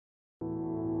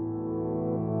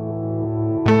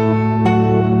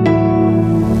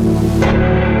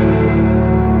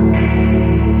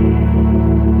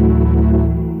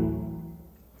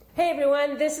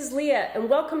this is Leah, and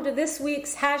welcome to this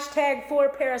week's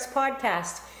 #4Paris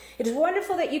podcast. It is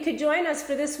wonderful that you could join us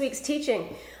for this week's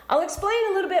teaching. I'll explain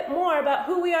a little bit more about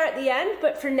who we are at the end,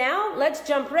 but for now, let's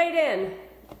jump right in.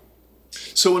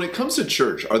 So when it comes to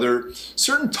church, are there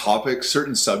certain topics,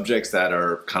 certain subjects that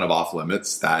are kind of off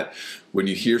limits that when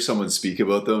you hear someone speak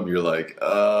about them, you're like,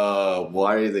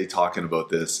 why are they talking about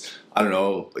this? I don't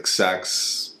know, like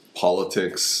sex,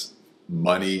 politics,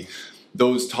 money,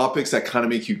 those topics that kind of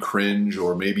make you cringe,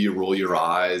 or maybe you roll your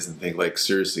eyes and think like,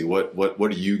 seriously, what are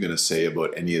you going to say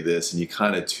about any of this? And you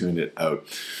kind of tune it out.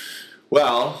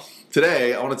 Well,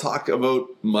 today I want to talk about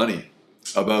money,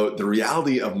 about the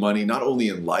reality of money, not only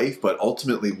in life, but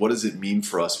ultimately what does it mean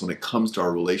for us when it comes to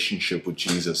our relationship with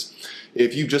Jesus.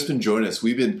 If you've just been joining us,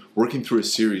 we've been working through a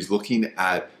series looking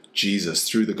at Jesus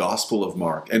through the Gospel of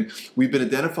Mark. And we've been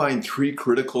identifying three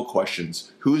critical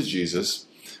questions. Who is Jesus?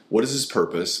 What is his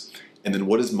purpose? And then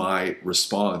what is my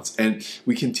response? And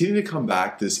we continue to come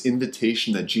back to this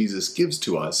invitation that Jesus gives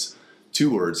to us.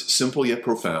 Two words, simple yet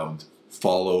profound: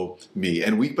 follow me.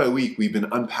 And week by week, we've been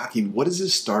unpacking what does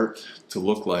this start to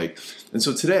look like. And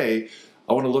so today,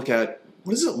 I want to look at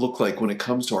what does it look like when it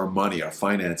comes to our money, our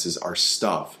finances, our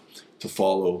stuff, to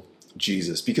follow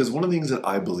Jesus. Because one of the things that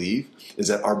I believe is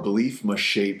that our belief must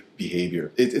shape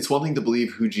behavior. It's one thing to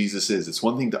believe who Jesus is. It's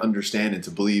one thing to understand and to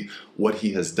believe what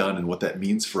he has done and what that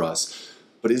means for us.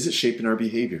 But is it shaping our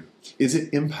behavior? Is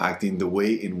it impacting the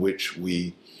way in which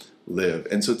we live?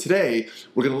 And so today,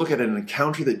 we're going to look at an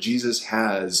encounter that Jesus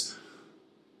has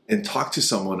and talk to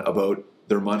someone about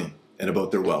their money and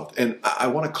about their wealth. And I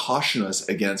want to caution us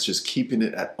against just keeping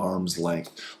it at arm's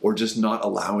length, or just not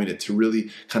allowing it to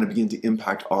really kind of begin to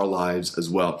impact our lives as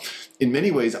well. In many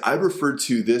ways, I refer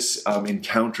to this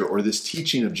encounter or this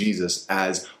teaching of Jesus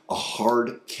as a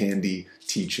hard candy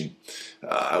teaching.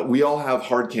 We all have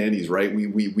hard candies, right?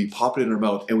 We pop it in our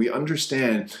mouth, and we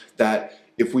understand that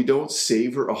if we don't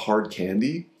savor a hard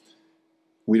candy,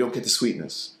 we don't get the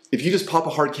sweetness. If you just pop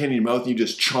a hard candy in your mouth and you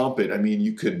just chomp it, I mean,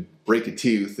 you could break a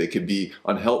tooth, it could be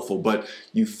unhelpful, but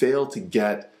you fail to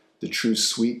get the true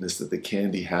sweetness that the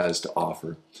candy has to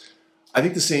offer. I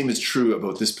think the same is true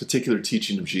about this particular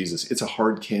teaching of Jesus. It's a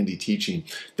hard candy teaching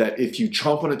that if you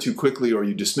chomp on it too quickly or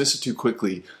you dismiss it too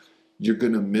quickly, you're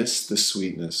going to miss the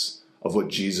sweetness of what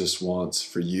Jesus wants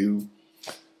for you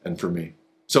and for me.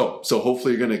 So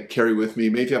hopefully you're going to carry with me.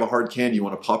 Maybe if you have a hard candy, you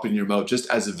want to pop it in your mouth just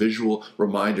as a visual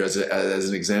reminder, as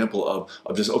an example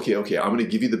of just, okay, I'm going to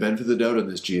give you the benefit of the doubt on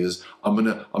this, Jesus. I'm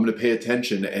going to pay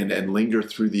attention and linger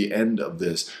through the end of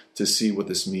this to see what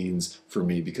this means for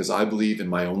me. Because I believe in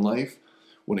my own life,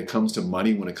 when it comes to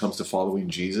money, when it comes to following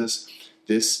Jesus,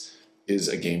 this is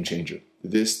a game changer.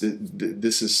 This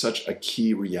is such a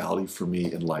key reality for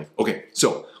me in life. Okay,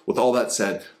 so with all that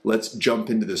said, let's jump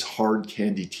into this hard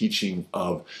candy teaching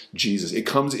of Jesus. It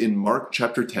comes in Mark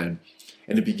chapter 10,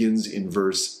 and it begins in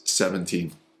verse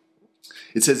 17.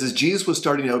 It says, as Jesus was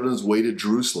starting out on his way to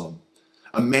Jerusalem,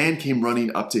 a man came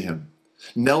running up to him,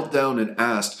 knelt down and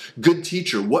asked, "Good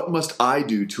teacher, what must I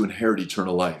do to inherit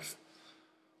eternal life?"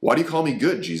 "Why do you call me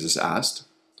good?" Jesus asked.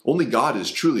 "Only God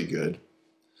is truly good.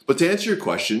 But to answer your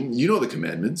question, you know the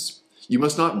commandments. You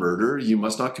must not murder, you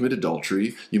must not commit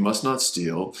adultery, you must not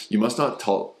steal, you must not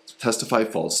testify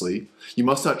falsely, you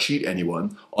must not cheat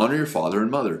anyone, honor your father and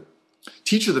mother."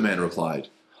 "Teacher," the man replied,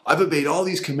 "I've obeyed all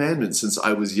these commandments since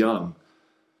I was young."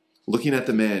 Looking at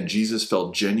the man, Jesus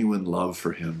felt genuine love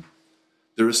for him.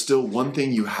 "There is still one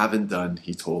thing you haven't done,"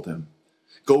 he told him.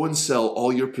 "Go and sell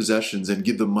all your possessions and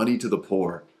give the money to the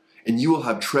poor, and you will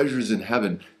have treasures in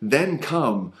heaven. Then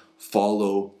come,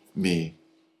 follow me."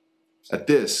 At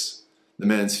this, the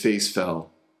man's face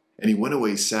fell, and he went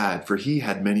away sad, for he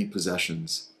had many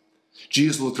possessions.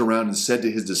 Jesus looked around and said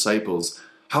to his disciples,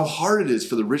 "How hard it is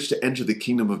for the rich to enter the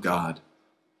kingdom of God."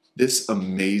 This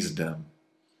amazed them.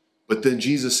 But then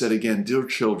Jesus said again, "Dear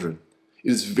children,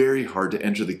 it is very hard to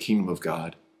enter the kingdom of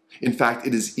God. In fact,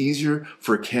 it is easier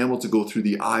for a camel to go through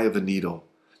the eye of a needle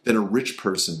than a rich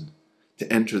person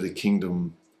to enter the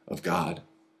kingdom of God."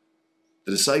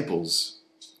 The disciples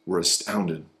were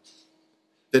astounded.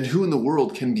 "Then who in the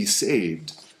world can be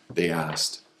saved?" they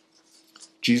asked.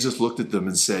 Jesus looked at them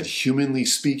and said, "Humanly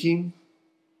speaking,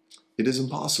 it is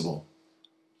impossible,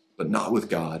 but not with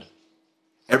God.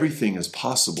 Everything is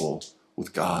possible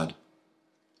with God."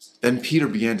 Then Peter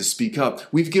began to speak up.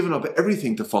 "We've given up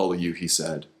everything to follow you," he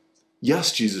said.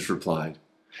 "Yes," Jesus replied,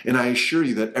 "and I assure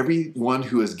you that everyone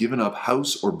who has given up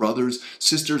house or brothers,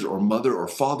 sisters or mother or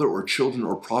father or children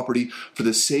or property for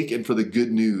the sake and for the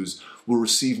good news will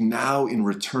receive now in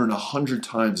return 100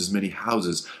 times as many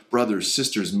houses, brothers,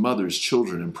 sisters, mothers,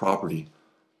 children, and property,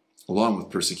 along with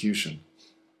persecution.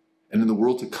 And in the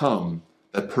world to come,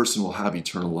 that person will have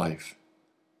eternal life.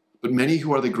 But many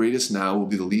who are the greatest now will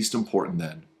be the least important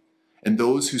then, and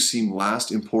those who seem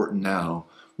last important now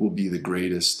will be the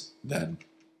greatest then.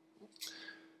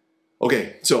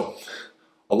 Okay, so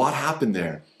a lot happened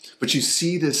there. But you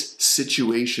see this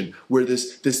situation where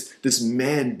this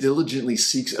man diligently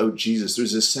seeks out Jesus.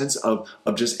 There's a sense of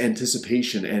just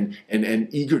anticipation and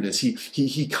eagerness.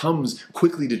 He comes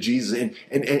quickly to Jesus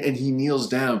and he kneels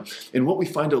down. And what we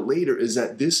find out later is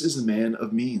that this is a man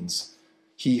of means.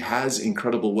 He has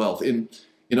incredible wealth. In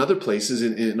other places,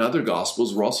 in other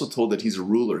Gospels, we're also told that he's a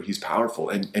ruler, he's powerful,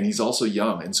 and he's also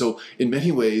young. And so in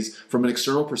many ways, from an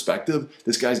external perspective,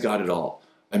 this guy's got it all.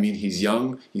 I mean, he's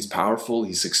young, he's powerful,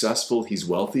 he's successful, he's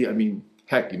wealthy. I mean,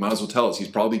 heck, you might as well tell us he's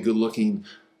probably good looking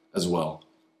as well.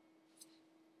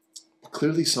 But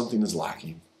clearly something is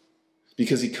lacking,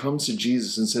 because he comes to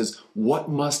Jesus and says, "What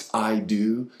must I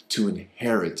do to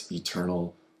inherit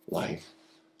eternal life?"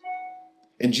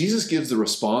 And Jesus gives the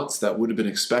response that would have been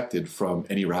expected from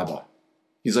any rabbi.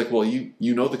 He's like, well, you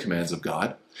know the commands of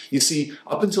God. You see,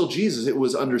 up until Jesus, it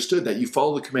was understood that you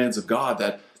follow the commands of God,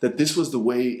 that this was the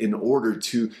way in order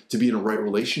to be in a right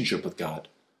relationship with God.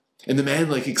 And the man,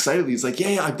 like, excitedly, he's like,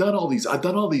 yeah, I've done all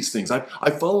these things.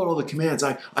 I've followed all the commands.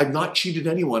 I've not cheated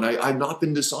anyone. I've not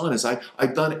been dishonest.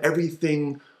 I've done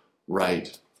everything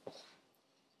right.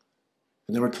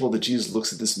 And then we're told that Jesus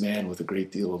looks at this man with a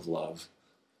great deal of love.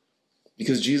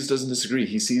 Because Jesus doesn't disagree.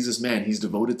 He sees this man. He's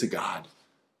devoted to God.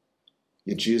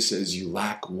 Yet Jesus says, you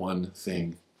lack one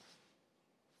thing.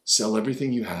 Sell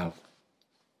everything you have,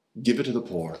 give it to the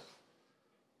poor,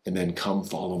 and then come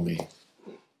follow me.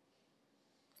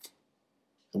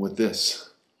 And with this,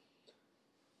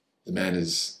 the man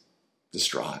is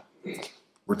distraught.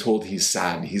 We're told he's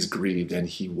sad, he's grieved, and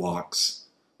he walks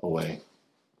away.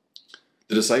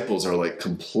 The disciples are like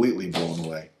completely blown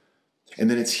away. And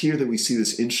then it's here that we see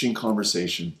this interesting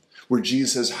conversation where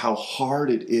Jesus says how hard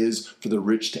it is for the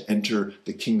rich to enter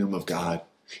the kingdom of God.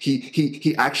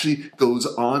 He actually goes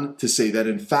on to say that,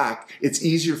 in fact, it's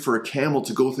easier for a camel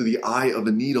to go through the eye of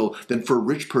a needle than for a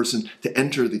rich person to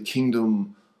enter the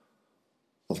kingdom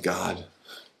of God.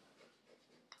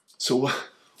 So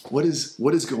what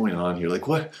is going on here? Like,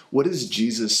 what is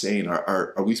Jesus saying?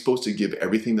 Are we supposed to give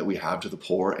everything that we have to the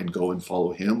poor and go and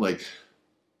follow him? Like,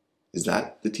 is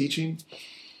that the teaching?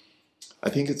 I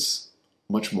think it's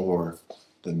much more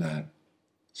than that.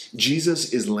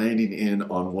 Jesus is landing in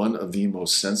on one of the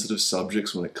most sensitive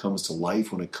subjects when it comes to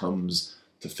life, when it comes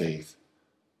to faith.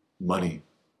 Money.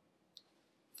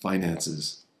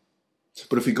 Finances.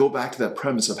 But if we go back to that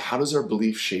premise of how does our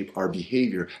belief shape our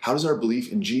behavior, how does our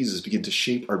belief in Jesus begin to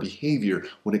shape our behavior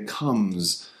when it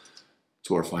comes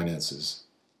to our finances?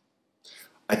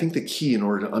 I think the key in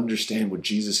order to understand what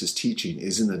Jesus is teaching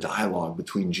is in the dialogue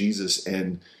between Jesus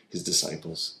and his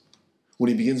disciples. When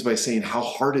he begins by saying how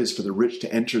hard it is for the rich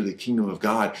to enter the kingdom of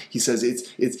God, he says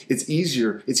it's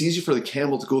easier for the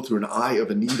camel to go through an eye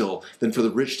of a needle than for the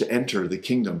rich to enter the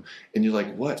kingdom. And you're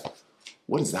like, what?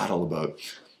 What is that all about?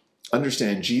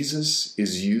 Understand, Jesus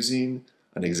is using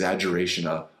an exaggeration,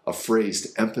 a phrase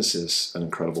to emphasize an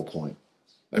incredible point.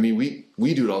 I mean,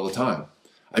 we do it all the time.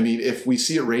 I mean, if we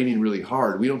see it raining really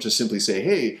hard, we don't just simply say,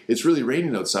 hey, it's really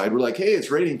raining outside. We're like, hey,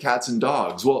 it's raining cats and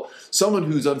dogs. Well, someone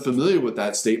who's unfamiliar with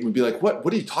that statement would be like, what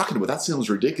are you talking about? That sounds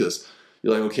ridiculous.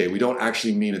 You're like, okay, we don't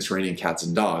actually mean it's raining cats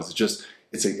and dogs.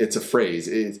 It's a phrase.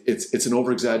 It's an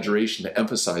over-exaggeration to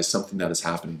emphasize something that is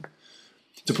happening.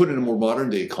 To put it in a more modern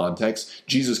day context,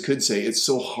 Jesus could say it's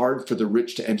so hard for the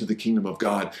rich to enter the kingdom of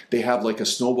God. They have like a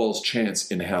snowball's chance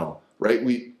in hell, right?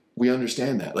 We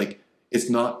understand that. Like, it's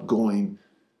not going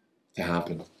to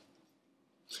happen.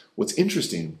 What's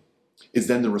interesting is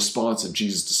then the response of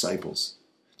Jesus' disciples.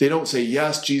 They don't say,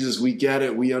 yes, Jesus, we get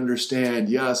it, we understand.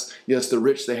 Yes, the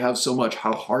rich, they have so much,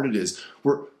 how hard it is.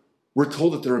 We're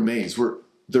told that they're amazed.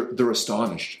 They're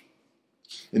astonished.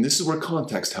 And this is where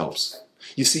context helps.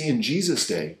 You see, in Jesus'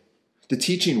 day, the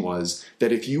teaching was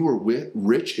that if you were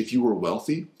rich, if you were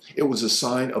wealthy, it was a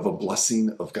sign of a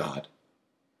blessing of God.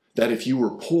 That if you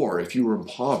were poor, if you were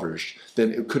impoverished,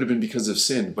 then it could have been because of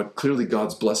sin, but clearly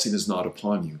God's blessing is not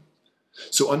upon you.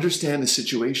 So understand the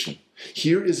situation.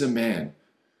 Here is a man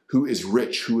who is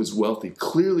rich, who is wealthy,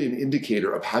 clearly an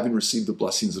indicator of having received the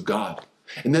blessings of God.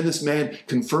 And then this man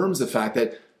confirms the fact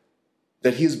that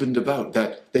he has been devout,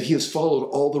 that he has followed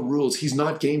all the rules. He's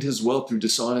not gained his wealth through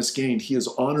dishonest gain. He has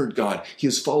honored God. He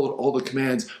has followed all the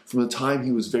commands from the time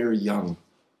he was very young.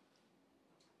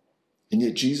 And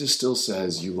yet Jesus still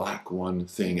says, you lack one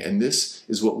thing. And this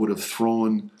is what would have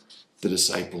thrown the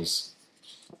disciples.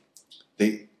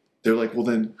 They're like, well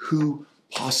then, who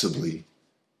possibly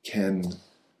can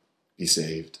be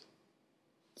saved?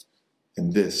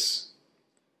 And this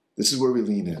is where we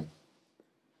lean in.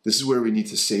 This is where we need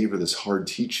to savor this hard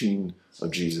teaching of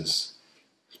Jesus.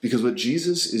 Because what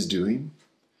Jesus is doing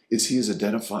is he is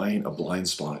identifying a blind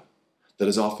spot that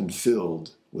is often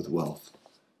filled with wealth.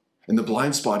 And the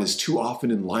blind spot is too often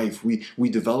in life, we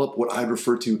develop what I'd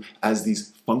refer to as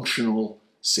these functional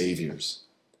saviors.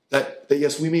 That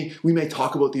yes, we may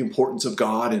talk about the importance of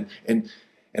God and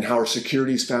how our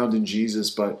security is found in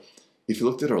Jesus, but if you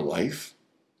looked at our life,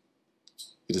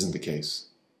 it isn't the case.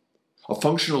 A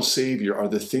functional savior are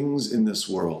the things in this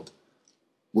world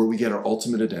where we get our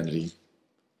ultimate identity,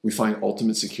 we find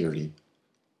ultimate security,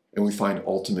 and we find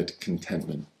ultimate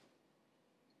contentment.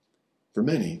 For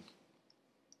many,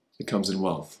 it comes in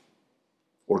wealth,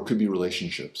 or it could be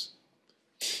relationships.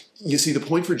 You see, the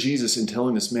point for Jesus in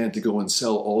telling this man to go and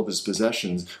sell all of his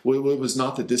possessions, well, it was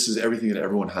not that this is everything that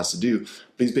everyone has to do,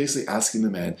 but he's basically asking the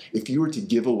man, if you were to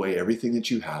give away everything that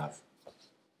you have,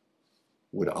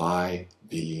 would I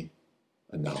be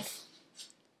enough?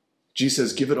 Jesus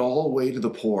says, give it all away to the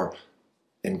poor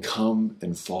and come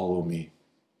and follow me.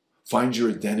 Find your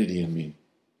identity in me.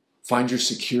 Find your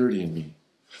security in me.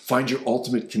 Find your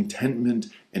ultimate contentment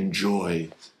and joy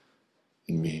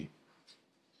in me.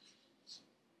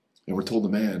 And we're told the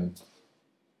man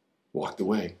walked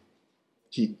away.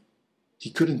 He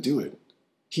couldn't do it.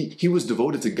 He was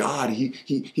devoted to God.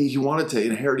 He wanted to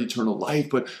inherit eternal life,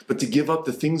 but to give up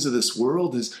the things of this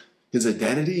world, his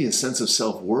identity, his sense of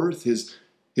self-worth,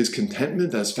 his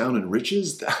contentment that's found in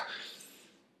riches,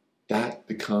 that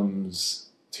becomes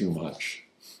too much.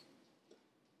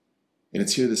 And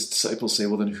it's here the disciples say,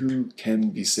 well, then who can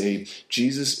be saved?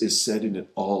 Jesus is setting it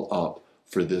all up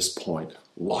for this point.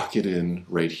 Lock it in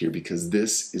right here, because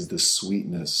this is the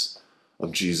sweetness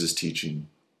of Jesus' teaching.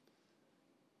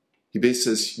 He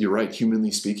basically says, you're right,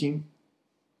 humanly speaking,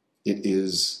 it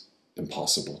is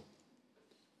impossible.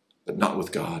 But not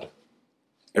with God.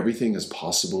 Everything is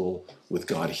possible with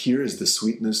God. Here is the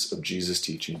sweetness of Jesus'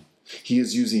 teaching. He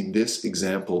is using this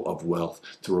example of wealth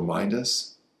to remind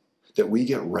us that we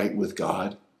get right with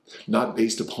God, not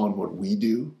based upon what we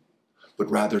do,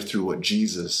 but rather through what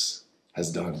Jesus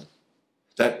has done.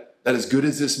 That as good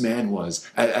as this man was,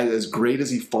 as great as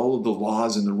he followed the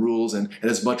laws and the rules, and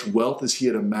as much wealth as he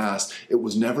had amassed, it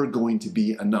was never going to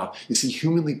be enough. You see,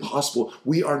 humanly possible,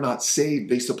 we are not saved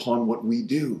based upon what we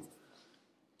do,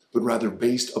 but rather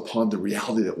based upon the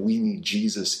reality that we need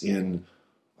Jesus in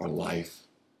our life.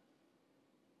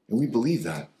 And we believe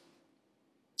that.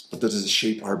 But does it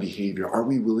shape our behavior? Are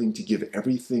we willing to give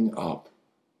everything up,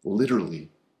 literally,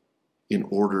 in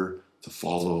order to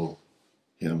follow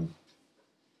him?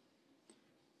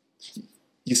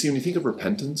 You see, when you think of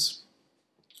repentance,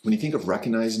 when you think of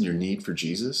recognizing your need for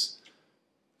Jesus,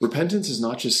 repentance is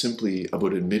not just simply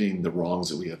about admitting the wrongs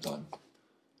that we have done.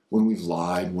 When we've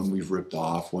lied, when we've ripped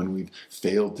off, when we've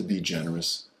failed to be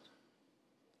generous.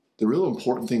 The real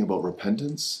important thing about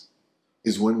repentance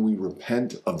is when we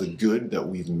repent of the good that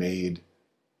we've made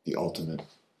the ultimate.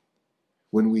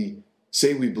 When we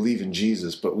say we believe in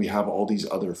Jesus, but we have all these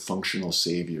other functional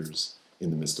saviors in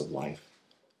the midst of life.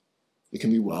 It can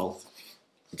be wealth,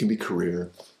 it can be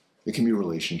career, it can be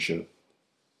relationship.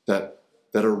 That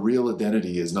our real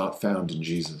identity is not found in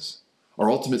Jesus. Our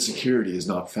ultimate security is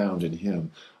not found in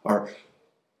him. Our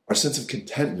sense of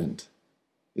contentment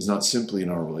is not simply in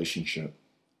our relationship.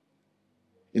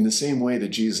 In the same way that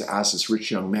Jesus asked this rich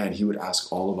young man, he would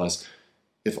ask all of us,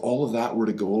 if all of that were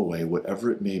to go away, whatever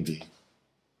it may be,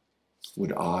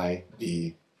 would I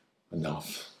be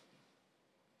enough?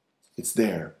 It's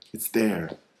there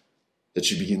that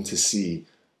you begin to see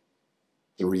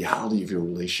the reality of your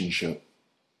relationship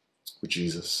with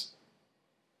Jesus.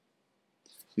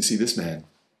 You see, this man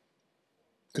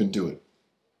couldn't do it.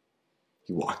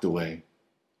 He walked away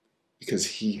because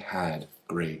he had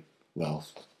great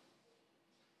wealth.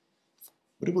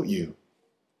 What about you?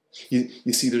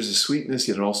 You see, there's a sweetness,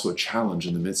 yet also a challenge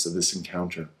in the midst of this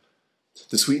encounter.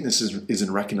 The sweetness is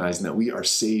in recognizing that we are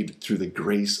saved through the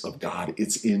grace of God.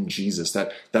 It's in Jesus.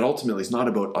 That ultimately is not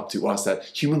about up to us. That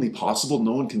humanly possible,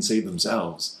 no one can save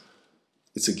themselves.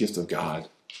 It's a gift of God.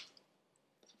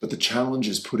 But the challenge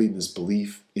is putting this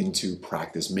belief into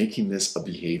practice, making this a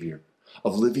behavior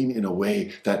of living in a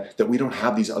way that we don't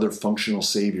have these other functional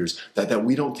saviors, that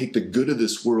we don't take the good of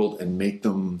this world and make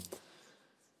them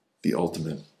the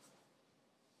ultimate.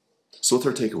 So what's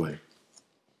our takeaway?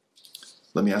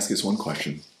 Let me ask you this one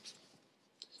question.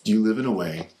 Do you live in a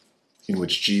way in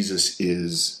which Jesus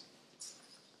is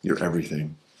your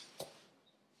everything?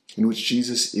 In which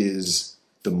Jesus is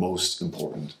the most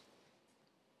important?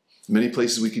 Many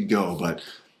places we could go, but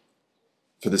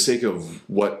for the sake of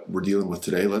what we're dealing with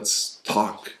today, let's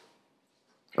talk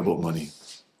about money.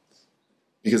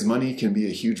 Because money can be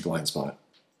a huge blind spot.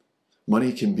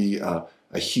 Money can be a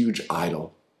huge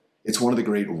idol. It's one of the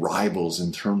great rivals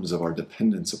in terms of our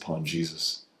dependence upon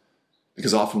Jesus.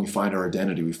 Because often we find our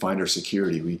identity, we find our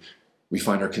security, we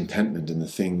find our contentment in the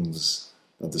things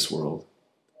of this world.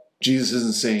 Jesus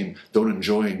isn't saying don't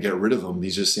enjoy and get rid of them.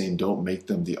 He's just saying don't make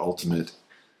them the ultimate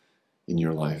in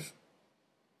your life.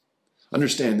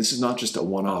 Understand, this is not just a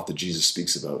one-off that Jesus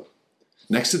speaks about.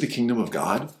 Next to the kingdom of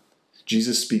God,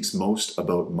 Jesus speaks most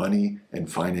about money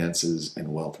and finances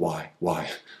and wealth. Why? Why?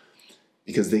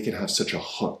 Because they can have such a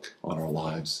hook on our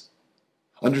lives.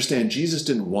 Understand, Jesus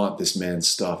didn't want this man's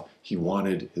stuff. He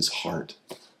wanted his heart.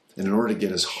 And in order to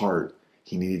get his heart,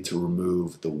 he needed to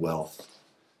remove the wealth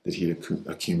that he had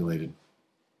accumulated.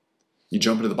 You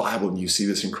jump into the Bible and you see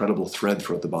this incredible thread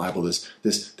throughout the Bible,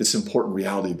 this important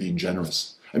reality of being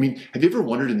generous. I mean, have you ever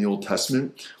wondered in the Old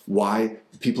Testament why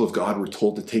the people of God were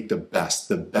told to take the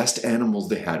best animals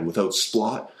they had without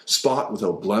spot,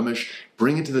 without blemish,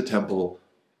 bring it to the temple,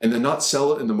 and then not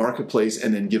sell it in the marketplace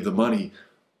and then give the money,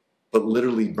 but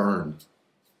literally burn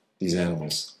these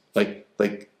animals, like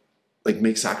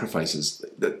make sacrifices?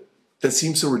 That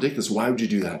seems so ridiculous. Why would you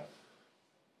do that?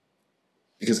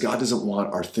 Because God doesn't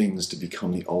want our things to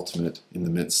become the ultimate in the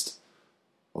midst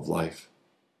of life.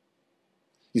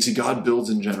 You see, God builds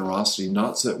in generosity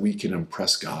not so that we can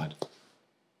impress God,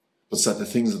 but so that the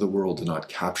things of the world do not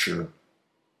capture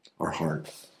our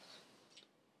heart.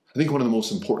 I think one of the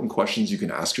most important questions you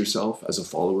can ask yourself as a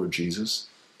follower of Jesus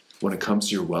when it comes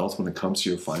to your wealth, when it comes to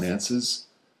your finances,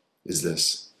 is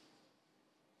this: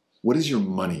 what is your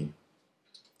money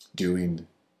doing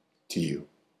to you?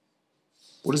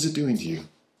 What is it doing to you?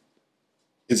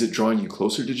 Is it drawing you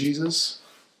closer to Jesus,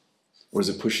 or is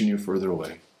it pushing you further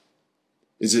away?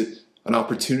 Is it an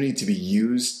opportunity to be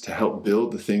used to help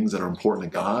build the things that are important to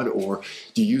God, or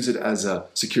do you use it as a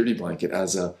security blanket,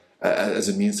 as a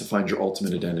means to find your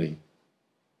ultimate identity?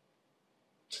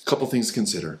 A couple things to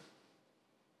consider.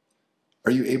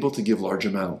 Are you able to give large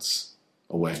amounts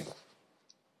away?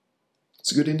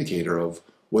 It's a good indicator of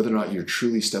whether or not you're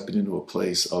truly stepping into a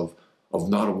place of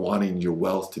not wanting your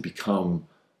wealth to become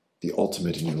the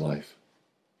ultimate in your life.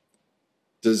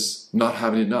 Does not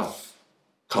having enough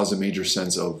cause a major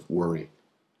sense of worry?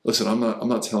 Listen, I'm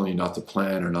not telling you not to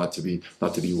plan or not to be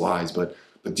wise, but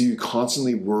do you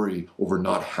constantly worry over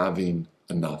not having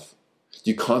enough? Do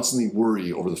you constantly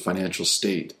worry over the financial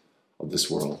state of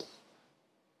this world?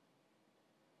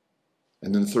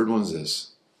 And then the third one is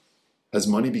this: has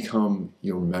money become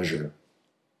your measure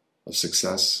of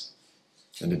success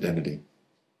and identity?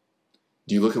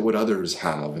 Do you look at what others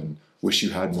have and wish you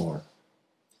had more?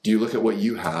 Do you look at what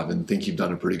you have and think you've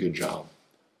done a pretty good job?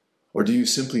 Or do you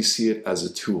simply see it as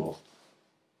a tool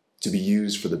to be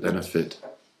used for the benefit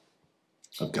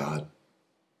of God?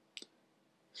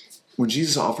 When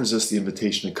Jesus offers us the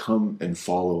invitation to come and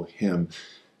follow him,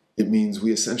 it means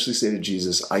we essentially say to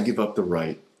Jesus, I give up the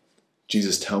right.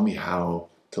 Jesus, tell me how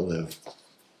to live.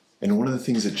 And one of the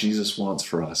things that Jesus wants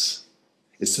for us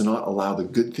is to not allow the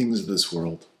good things of this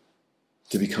world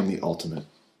to become the ultimate,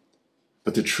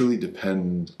 but to truly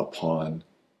depend upon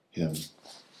him.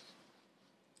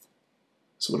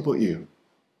 So what about you?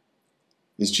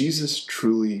 Is Jesus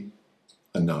truly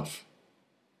enough?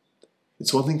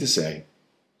 It's one thing to say,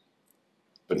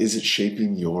 but is it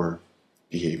shaping your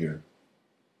behavior?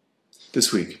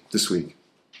 This week,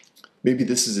 maybe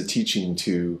this is a teaching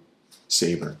to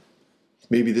savor.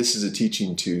 Maybe this is a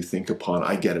teaching to think upon.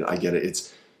 I get it.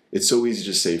 It's so easy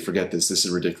to say, forget this is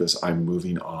ridiculous, I'm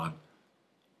moving on.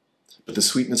 But the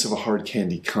sweetness of a hard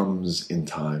candy comes in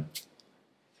time.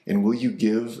 And will you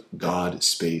give God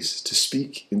space to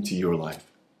speak into your life?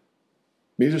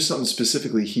 Maybe there's something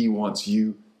specifically he wants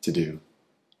you to do.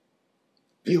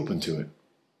 Be open to it.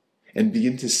 And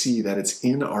begin to see that it's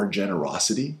in our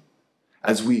generosity,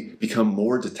 as we become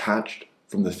more detached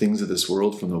from the things of this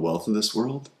world, from the wealth of this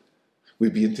world, we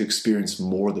begin to experience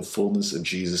more the fullness of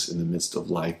Jesus in the midst of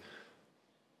life.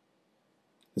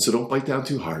 And so don't bite down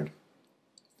too hard.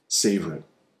 Savor it.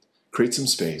 Create some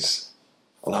space.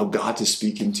 Allow God to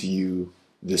speak into you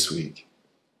this week.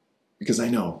 Because I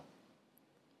know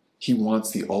he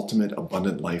wants the ultimate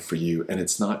abundant life for you, and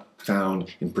it's not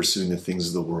found in pursuing the things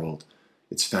of the world.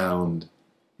 It's found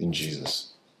in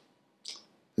Jesus.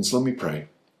 And so let me pray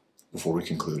before we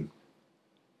conclude.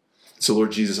 So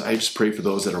Lord Jesus, I just pray for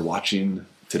those that are watching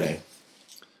today,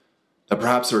 that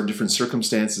perhaps are in different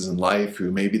circumstances in life,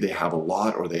 who maybe they have a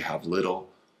lot or they have little.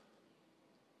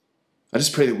 I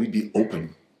just pray that we'd be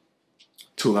open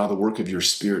to allow the work of your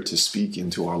Spirit to speak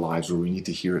into our lives where we need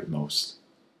to hear it most.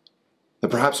 That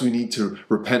perhaps we need to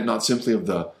repent not simply of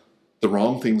the the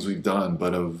wrong things we've done,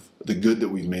 but of the good that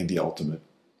we've made the ultimate.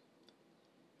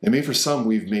 And maybe for some,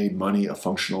 we've made money a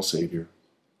functional savior.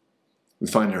 We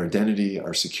find our identity,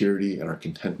 our security, and our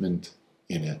contentment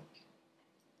in it.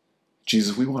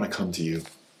 Jesus, we want to come to you.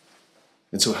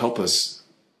 And so help us.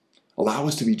 Allow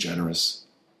us to be generous.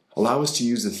 Allow us to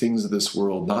use the things of this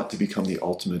world not to become the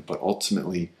ultimate, but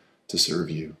ultimately to serve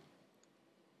you.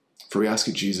 For we ask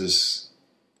it, Jesus,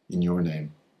 in your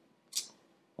name.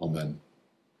 Amen.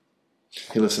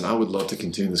 Hey, listen, I would love to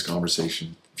continue this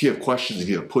conversation. If you have questions, if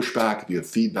you have pushback, if you have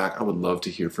feedback, I would love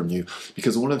to hear from you.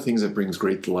 Because one of the things that brings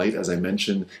great delight, as I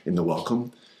mentioned in the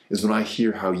welcome, is when I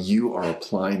hear how you are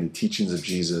applying the teachings of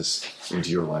Jesus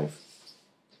into your life.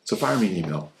 So fire me an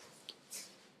email.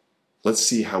 Let's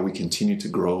see how we continue to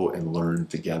grow and learn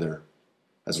together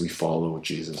as we follow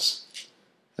Jesus.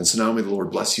 And so now may the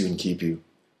Lord bless you and keep you.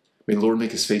 May the Lord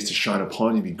make his face to shine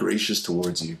upon you and be gracious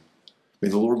towards you. May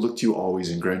the Lord look to you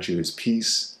always and grant you his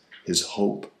peace, his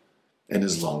hope, and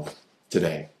his love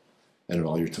today and in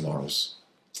all your tomorrows.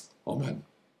 Amen.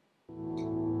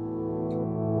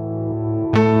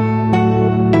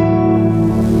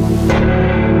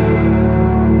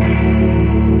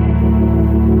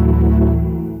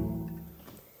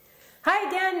 Hi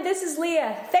again, this is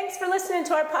Leah. Thanks for listening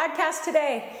to our podcast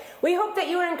today. We hope that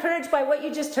you were encouraged by what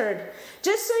you just heard.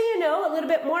 Just so you know a little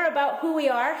bit more about who we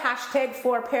are,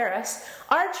 #4Paris,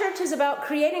 our church is about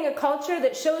creating a culture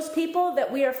that shows people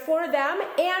that we are for them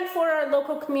and for our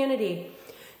local community.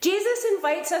 Jesus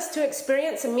invites us to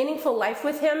experience a meaningful life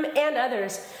with him and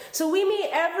others. So we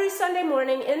meet every Sunday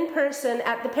morning in person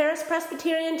at the Paris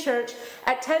Presbyterian Church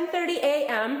at 10:30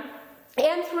 a.m.,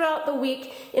 and throughout the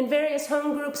week in various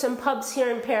home groups and pubs here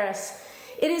in Paris.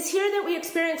 It is here that we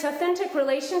experience authentic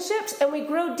relationships and we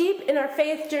grow deep in our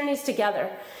faith journeys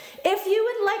together. If you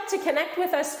would like to connect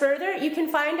with us further, you can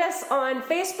find us on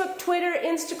Facebook, Twitter,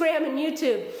 Instagram, and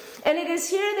YouTube. And it is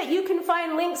here that you can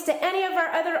find links to any of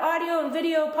our other audio and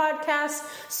video podcasts,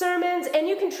 sermons, and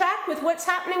you can track with what's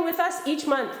happening with us each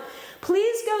month.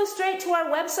 Please go straight to our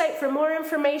website for more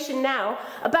information now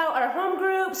about our home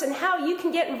groups and how you can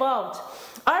get involved.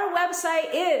 Our website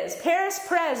is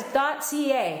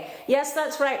parispresb.ca. Yes,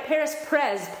 that's right,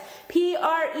 parispresb,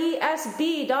 Presb.ca.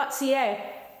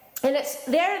 And it's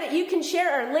there that you can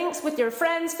share our links with your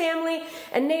friends, family,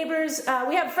 and neighbors.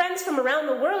 We have friends from around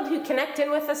the world who connect in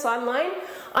with us online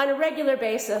on a regular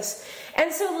basis.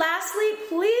 And so lastly,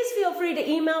 please feel free to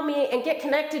email me and get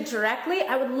connected directly.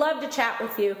 I would love to chat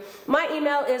with you. My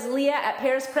email is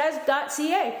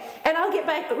leah@parispresb.ca, and I'll get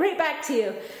right back to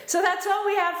you. So that's all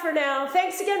we have for now.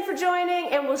 Thanks again for joining,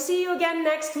 and we'll see you again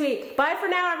next week. Bye for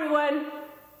now, everyone.